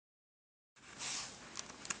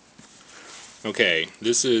Okay,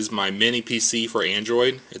 this is my mini PC for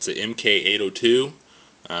Android. It's a Mk802.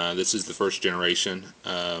 This is the first generation.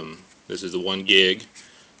 This is the 1 gig.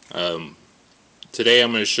 Today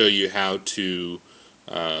I'm going to show you how to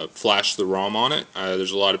flash the ROM on it.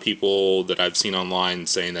 There's a lot of people that I've seen online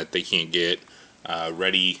saying that they can't get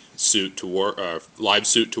ready suit to work, live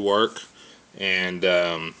suit to work, and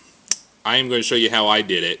I am going to show you how I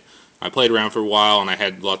did it. I played around for a while and I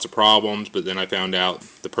had lots of problems, but then I found out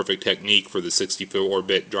the perfect technique for the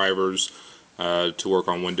 64-bit drivers to work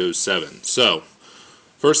on Windows 7. So,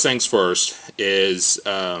 first things first is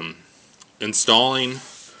installing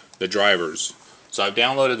the drivers. So I've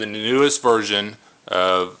downloaded the newest version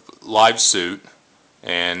of LiveSuit,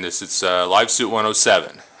 and this is LiveSuit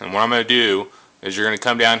 107. And what I'm going to do is you're going to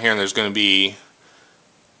come down here and there's going to be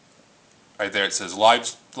right there, it says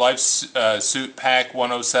LiveSuit Pack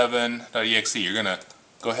 107.exe. You're going to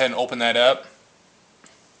go ahead and open that up,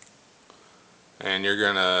 and you're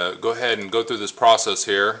going to go ahead and go through this process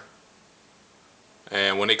here.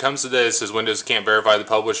 And when it comes to this, it says Windows can't verify the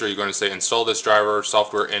publisher, you're going to say install this driver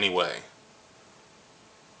software anyway.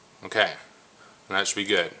 Okay, and that should be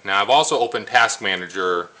good. Now I've also opened Task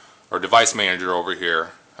Manager or Device Manager over here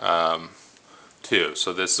too.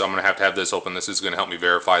 So this, I'm going to have this open. This is going to help me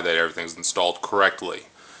verify that everything's installed correctly.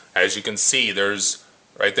 As you can see, there's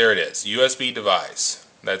right there it is, USB device.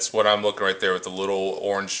 That's what I'm looking right there with the little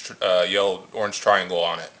orange, yellow, orange triangle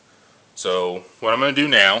on it. So what I'm going to do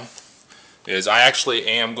now is I actually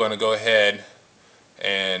am going to go ahead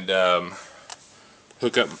and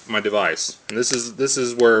hook up my device. And this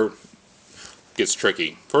is where it gets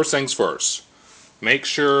tricky. First things first, make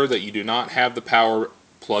sure that you do not have the power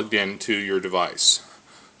plugged into your device.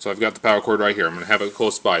 So I've got the power cord right here. I'm going to have it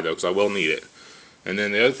close by though, because I will need it. And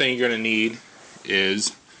then the other thing you're going to need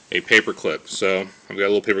is a paper clip. So I've got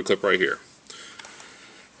a little paper clip right here.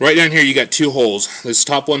 Right down here you got two holes. This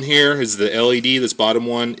top one here is the LED, this bottom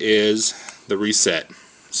one is the reset.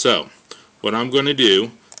 So what I'm going to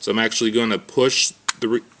do is I'm actually going to push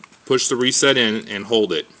the reset in and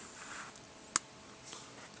hold it.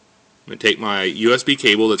 I'm going to take my USB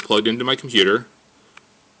cable that's plugged into my computer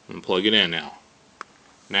and plug it in now.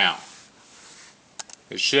 Now,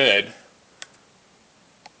 it should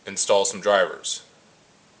install some drivers.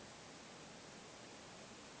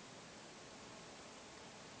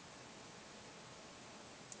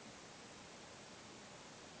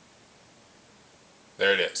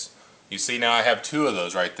 There it is. You see now I have two of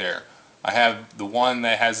those right there. I have the one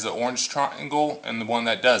that has the orange triangle and the one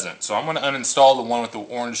that doesn't. So I'm going to uninstall the one with the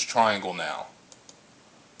orange triangle now.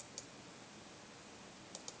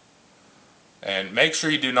 And make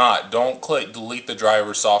sure you don't click delete the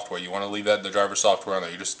driver software. You want to leave the driver software on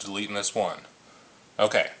there. You're just deleting this one.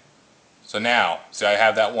 Okay. So now, see I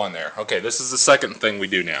have that one there. Okay, this is the second thing we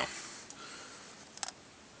do now.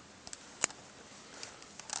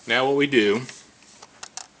 Now what we do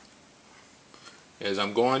is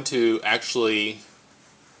I'm going to actually,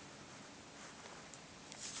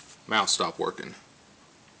 mouse stopped working.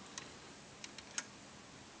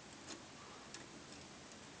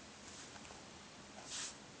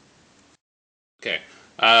 Okay,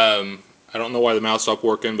 I don't know why the mouse stopped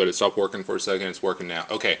working, but it stopped working for a second. It's working now.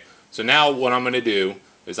 Okay, so now what I'm going to do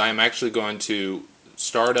is I am actually going to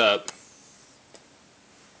start up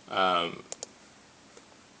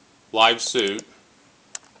LiveSuit,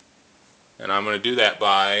 and I'm going to do that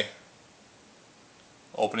by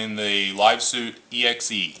opening the LiveSuit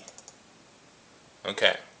exe.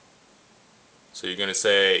 Okay, so you're going to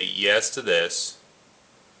say yes to this.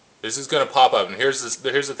 This is going to pop up, and here's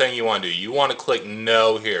the thing you want to do. You want to click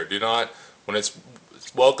no here. Do not, when it's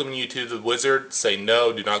welcoming you to the wizard, say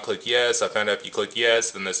no, do not click yes. I found out if you click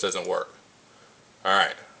yes, then this doesn't work.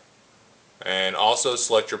 Alright, and also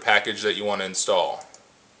select your package that you want to install.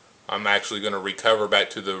 I'm actually going to recover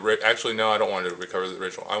back to the, actually no, I don't want to recover the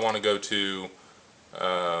original. I want to go to,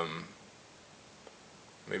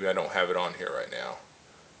 maybe I don't have it on here right now.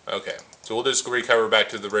 Okay, so we'll just recover back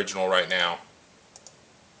to the original right now.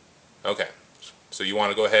 Okay, so you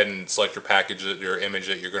want to go ahead and select your package, your image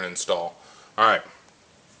that you're going to install. Alright,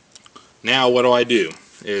 now what do?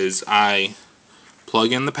 Is I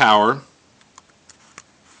plug in the power,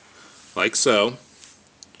 like so,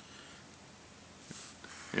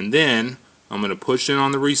 and then I'm going to push in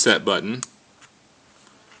on the reset button.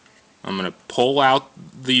 I'm going to pull out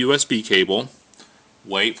the USB cable,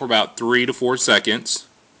 wait for about 3 to 4 seconds,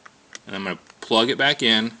 and I'm going to plug it back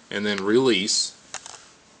in and then release.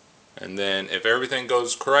 And then if everything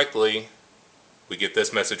goes correctly, we get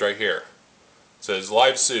this message right here. It says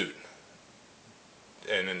LiveSuit,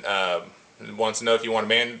 and it wants to know if you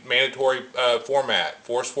want a mandatory format,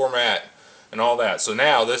 force format, and all that. So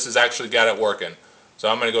now this has actually got it working. So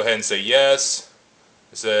I'm going to go ahead and say yes.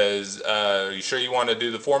 It says, are you sure you want to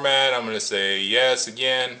do the format? I'm going to say yes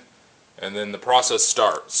again, and then the process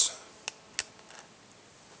starts.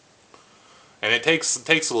 And it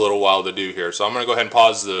takes a little while to do here, so I'm going to go ahead and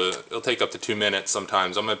pause it'll take up to 2 minutes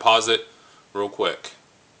sometimes. I'm going to pause it real quick.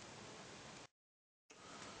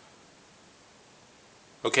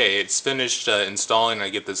 Okay, it's finished installing. I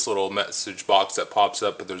get this little message box that pops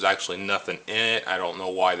up, but there's actually nothing in it. I don't know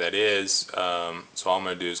why that is. So all I'm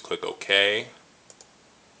going to do is click OK.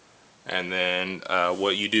 And then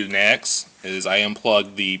what you do next is I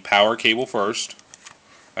unplug the power cable first.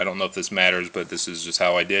 I don't know if this matters, but this is just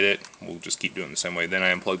how I did it. We'll just keep doing it the same way. Then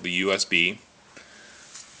I unplug the USB.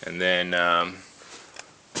 And then I've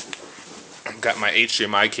got my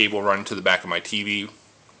HDMI cable running to the back of my TV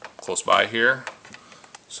close by here.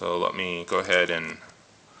 So let me go ahead and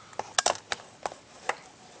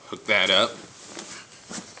hook that up.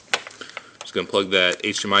 Just going to plug that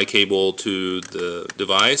HDMI cable to the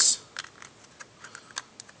device.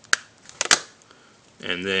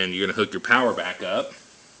 And then you're going to hook your power back up.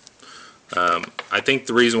 I think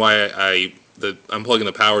the reason why unplugging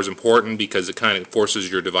the power is important because it kind of forces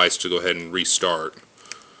your device to go ahead and restart.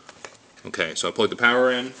 Okay, so I plug the power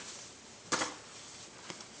in.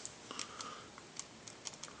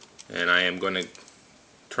 And I am going to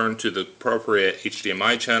turn to the appropriate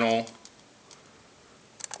HDMI channel.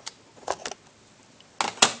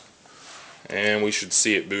 And we should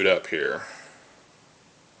see it boot up here.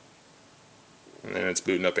 And then it's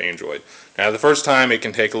booting up Android. Now the first time it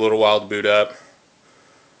can take a little while to boot up.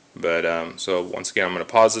 But so once again I'm going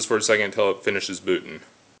to pause this for a second until it finishes booting.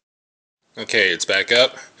 Okay, it's back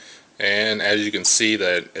up. And as you can see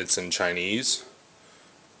that it's in Chinese.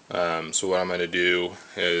 So what I'm going to do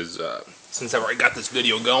is, since I've already got this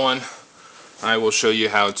video going, I will show you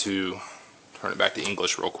how to turn it back to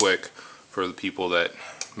English real quick for the people that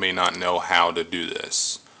may not know how to do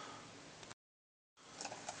this.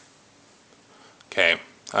 Okay,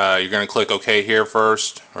 you're going to click OK here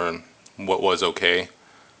first, or what was OK.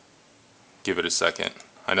 Give it a second.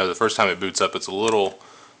 I know the first time it boots up it's a little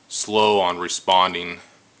slow on responding.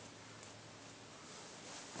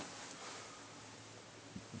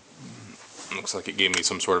 Looks like it gave me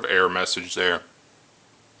some sort of error message there.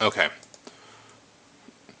 Okay.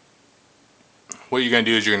 What you're going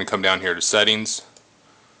to do is you're going to come down here to Settings.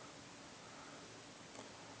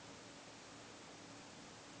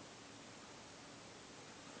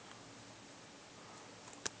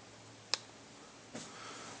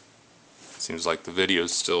 Seems like the video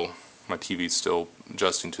is still, my TV's still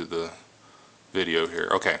adjusting to the video here.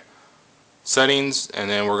 Okay. Settings, and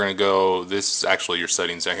then we're going to go, this is actually your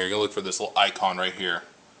settings down here. You're going to look for this little icon right here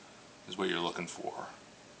is what you're looking for.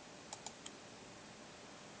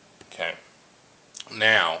 Okay.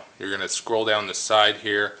 Now, you're going to scroll down the side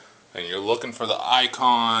here, and you're looking for the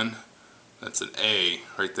icon. That's an A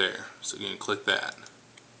right there. So you're going to click that.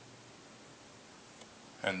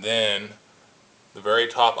 And then, the very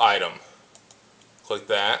top item. Click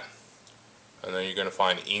that, and then you're going to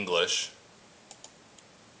find English.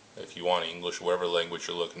 If you want English, whatever language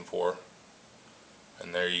you're looking for.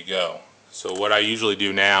 And there you go. So what I usually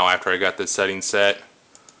do now after I got this setting set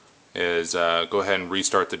is go ahead and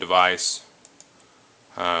restart the device,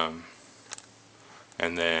 and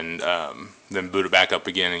then boot it back up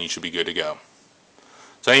again, and you should be good to go.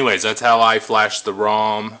 So anyways, that's how I flashed the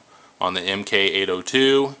ROM on the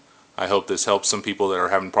Mk802. I hope this helps some people that are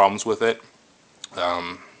having problems with it.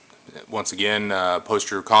 Once again,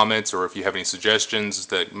 post your comments, or if you have any suggestions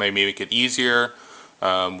that may make it easier,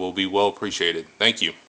 will be well appreciated. Thank you.